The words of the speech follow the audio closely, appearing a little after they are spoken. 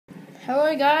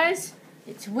Hello guys,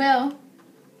 it's Will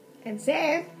And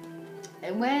Sam.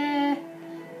 and we're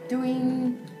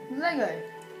doing Lego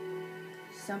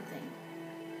something.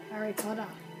 Harry Potter.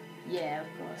 Yeah, of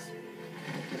course.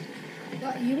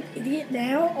 What, you an idiot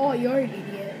now? Oh, you're an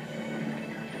idiot.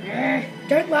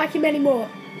 Don't like him anymore.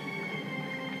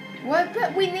 What?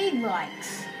 But we need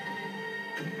likes.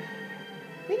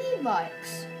 We need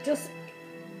likes. Just,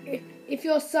 if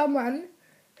you're someone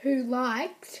who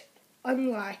liked,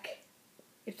 unlike,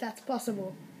 if that's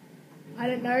possible. I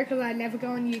don't know because I never go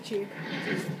on YouTube.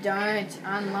 Just don't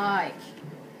unlike,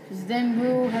 because then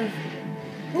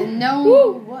then no one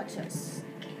will watch us.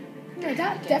 No,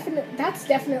 that's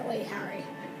definitely Harry.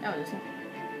 No, it isn't.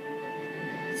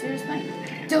 Seriously?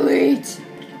 Delete.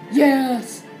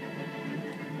 Yes.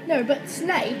 No, but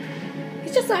Snape,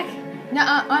 he's just like No,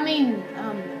 I mean,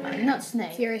 not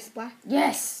Snape. Sirius Black.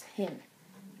 Yes, him.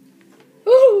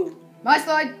 Woo! My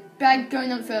slide bag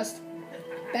going on first.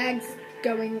 Bags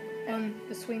going on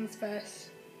the swings first.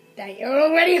 Dang, you're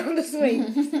already on the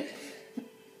swings. I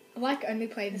like only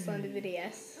play this on the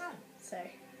DS, so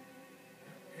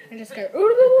I just go.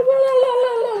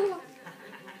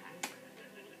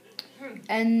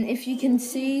 And if you can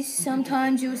see,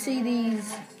 sometimes you'll see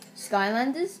these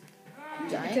Skylanders,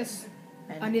 giants. Just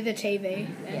under the TV.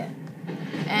 Yeah.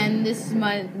 And this is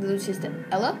my little sister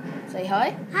Ella. Say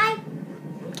hi. Hi.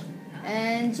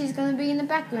 And she's gonna be in the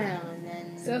background.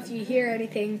 And So if you hear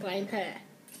anything, blame her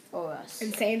or us.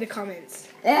 and say in the comments.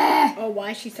 Ah! Oh,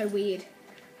 why is she so weird?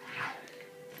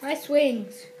 My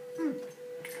swings.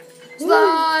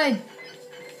 Slide.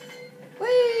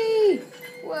 Whee!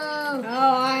 Whoa!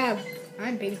 Oh,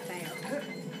 I'm being failed.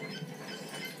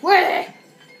 Where?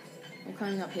 I'm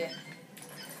climbing up here.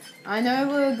 I know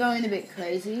we're going a bit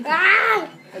crazy, Ah!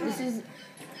 but this is.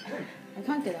 I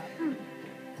can't get up.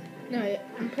 No,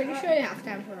 I'm pretty sure you have to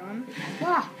have it on.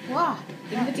 Wah! Wah!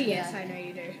 In the DS, I know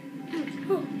you do.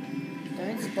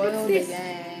 Don't spoil What's the this?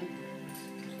 game.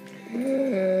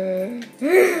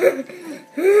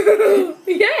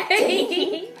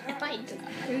 Yay!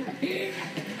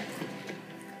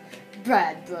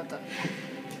 Brad, brother.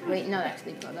 Wait, not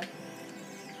actually brother.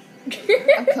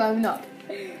 I'm climbing up.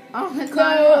 I'm gonna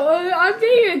climb up. No, I'm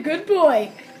being a good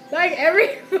boy. Like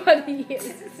everybody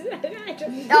is.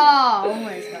 Oh,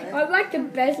 almost got it. I'm like the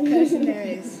best person there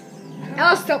is.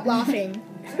 I'll stop laughing.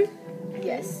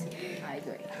 Yes, I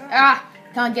agree. Ah!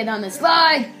 Can't get on the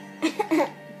slide!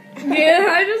 Yeah,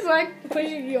 I just like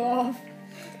pushing you off.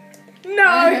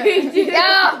 No, you didn't.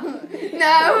 No!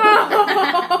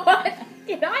 No!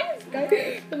 Can I just go?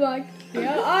 Like,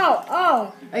 yeah.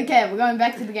 Oh. Okay, we're going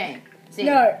back to the game. See?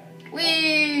 No.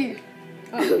 Whee!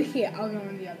 Oh, here, I'll go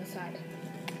on the other side.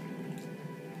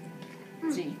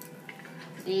 See.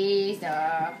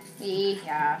 Hee-haw.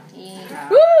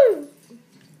 Woo!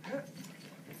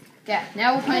 Okay,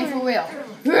 now we're playing for real.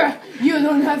 You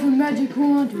don't have a magic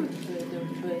wand.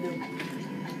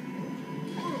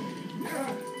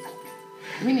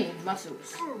 We need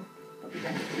muscles. But we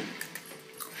don't.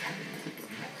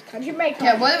 Can't you make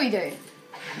Okay, what do we do?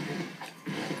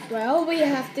 Well, we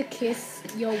have to kiss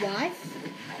your wife.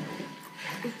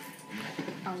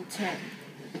 On 10.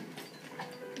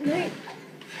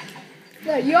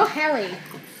 No, you're Harry.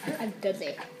 I'm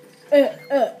Dudley. We're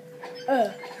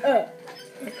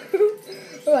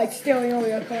like stealing all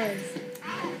your coins.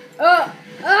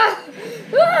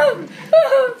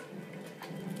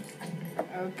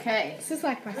 Okay. This is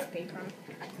like my speedrun.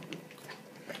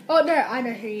 Oh no, I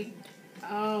know who you...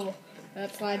 Oh,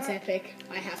 that slide's epic.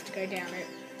 I have to go down it.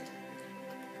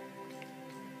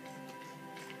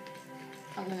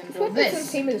 I'm gonna This do one doesn't this.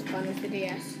 seem as fun as the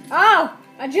DS. Oh!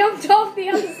 I jumped off the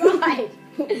other side!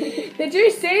 Did you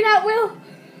see that, Will?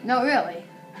 Not really.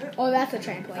 Oh, that's a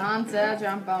trampoline. Answer,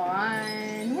 jump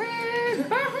on with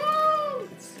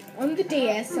bounce. On the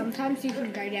DS, sometimes you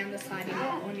can go down the slide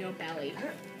on your belly.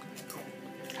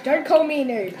 Don't call me a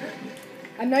noob.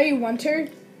 I know you want to,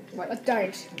 but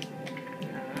don't.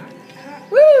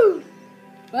 Woo!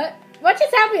 What? What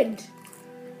just happened?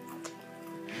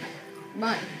 Come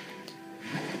on.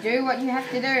 Do what you have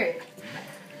to do.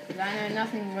 Because I know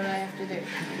nothing what I have to do.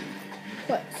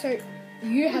 What? So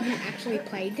you haven't actually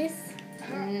played this?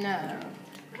 No.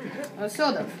 Well,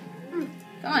 sort of. Come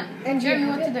on. And show you me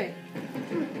what to have do.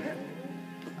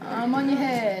 I'm on your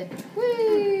head.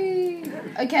 Whee!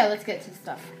 Okay, let's get to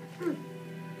stuff.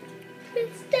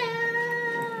 It's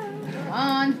down. Come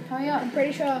on, hurry up. I'm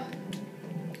pretty sure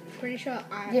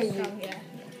I Yeah, have you- some, yeah.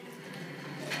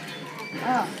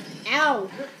 Oh. Ow!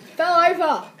 Fell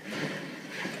over!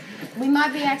 We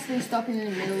might be actually stopping in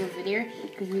the middle of the video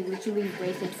because we literally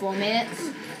wasted 4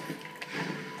 minutes.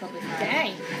 Probably 5.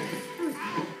 Dang.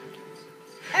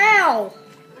 Ow!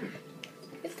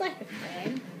 It's like a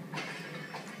fan.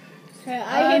 So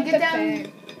I hit get the down.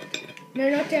 fan. No,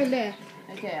 not down there.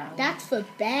 Okay, That's for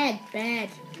bad. then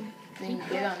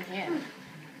get on here.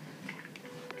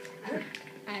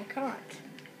 I can't.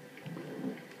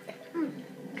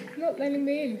 It's not letting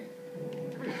me in.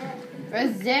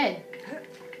 Where's Zed?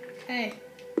 Hey.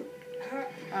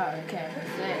 Oh, okay.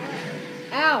 Zed.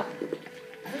 Ow!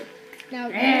 Now,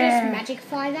 can you just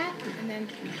magicify that? And then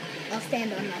I'll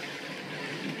stand on that.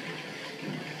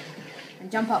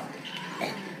 And jump up.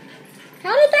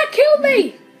 How did that kill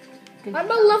me? Good I'm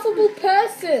a lovable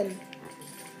person.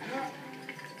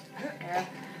 Yeah.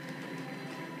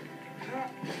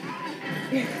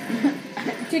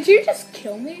 Did you just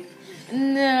kill me?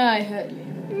 No, I hurt you.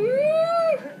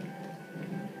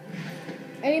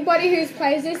 Anybody who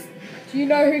plays this, do you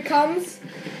know who comes?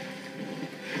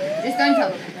 Just don't tell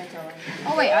them. Don't tell them.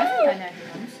 Oh wait, I think I know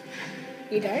who comes.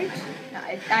 You don't? No,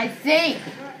 I think.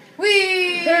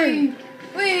 Whee! Who?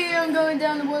 Whee! I'm going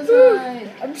down the one side.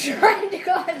 I'm trying to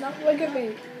climb up. Look at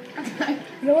me. I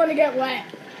don't want to get wet.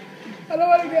 I don't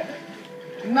want to get...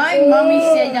 My mummy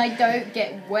said I don't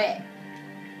get wet.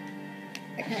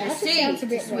 Okay, You that see, sounds a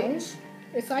bit switch. wrong.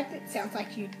 It's like it sounds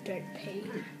like you don't pee.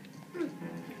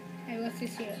 Hey, what's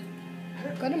this here?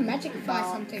 Gotta magicify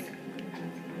something.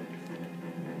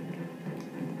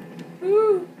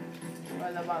 Ooh,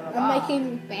 I'm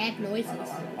making bad noises.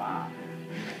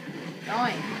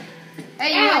 Going.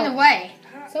 Hey, you Ow. in the way.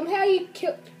 Somehow you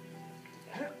killed.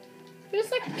 You're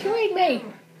just like killing me.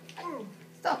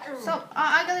 Stop, stop.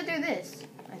 I gotta do this,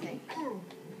 I think.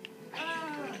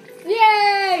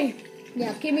 Yay!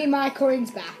 Now give me my coins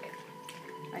back.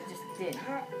 I just did.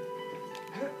 What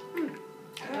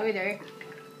do we do?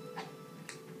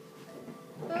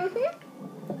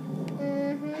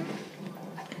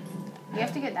 We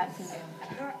have to get that finger.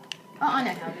 Oh, I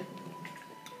know how to.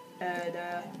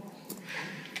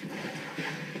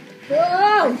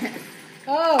 Whoa!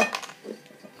 Oh!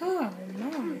 Oh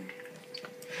no!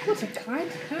 What a kind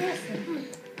person.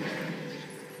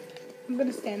 I'm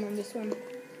gonna stand on this one.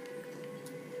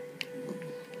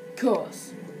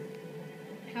 Course.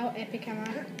 How epic am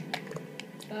I?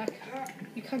 Like,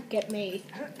 you can't get me.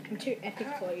 I'm too epic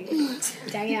for you.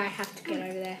 Dang it, I have to get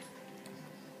over there.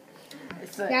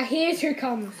 It's like Now here's who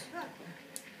comes.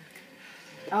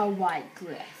 a white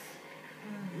dress.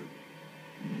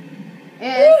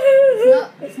 Yeah,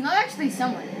 it's not actually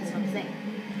someone, it's something.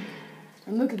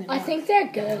 And look at them. I think they're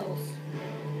girls.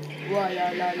 Oh,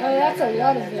 that's a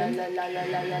lot of them.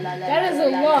 That is a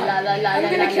lot. I'm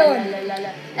gonna kill him.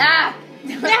 Ah!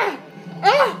 Ah!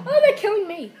 Ah! Oh, they're killing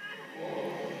me.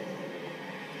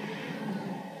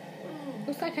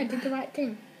 Looks like I did the right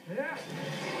thing.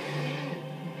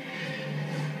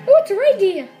 Oh, it's a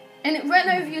reindeer. And it ran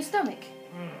over your stomach.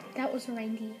 That was a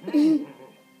reindeer.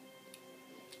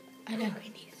 I know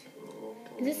reindeers.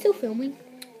 Is it still filming?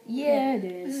 Yeah, it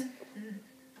is.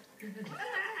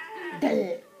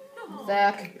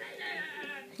 Zach.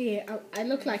 Yeah, I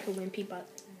look like a wimpy butt.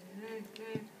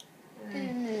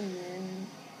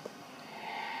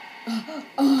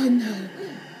 Oh no.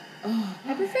 Oh.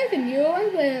 I prefer the new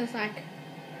one where it's like,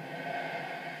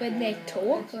 when they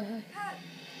talk, like,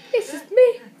 this is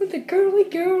me with the girly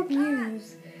girl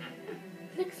news.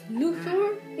 Lex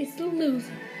Luthor is the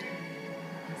loser.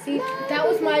 See, that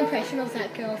was my impression of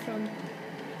that girl from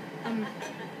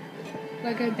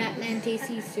Lego Batman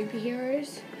DC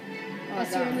Superheroes.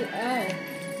 That's the only.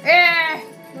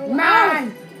 Oh.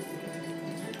 Man!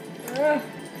 Ugh.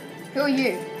 Who are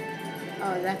you?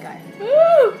 Oh, that guy.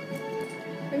 Ooh.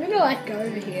 I'm gonna like go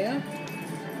over here.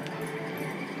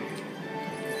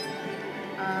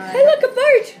 Hey, look, a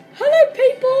boat! Hello,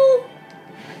 people!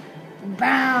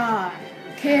 Bah!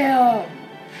 Kill!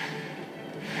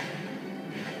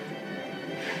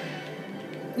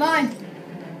 Mine!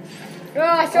 Oh,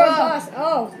 I saw him pass.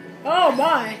 Oh. Oh,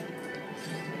 my.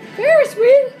 Ferris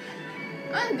wheel!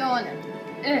 I'm going in.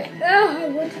 Oh, I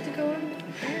wanted to go on the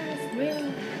Ferris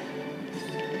wheel.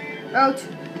 Roach.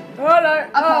 Oh, no.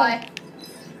 Up high.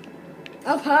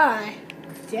 Up high.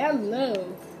 Down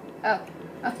low. Oh.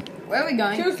 Where are we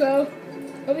going? Too slow.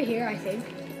 Over here, I think.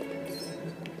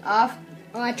 Off.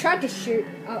 Oh, I tried to shoot.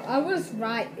 I was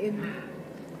right in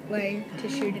lane to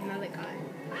shoot another guy.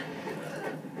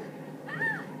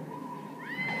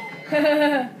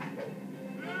 Okay.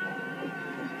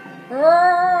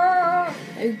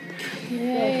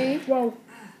 Whoa.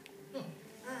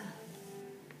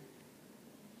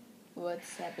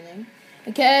 What's happening?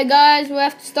 Okay, guys, we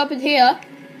have to stop it here.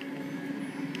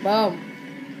 Boom.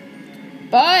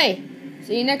 Bye.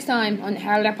 See you next time on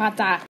Harry Potter.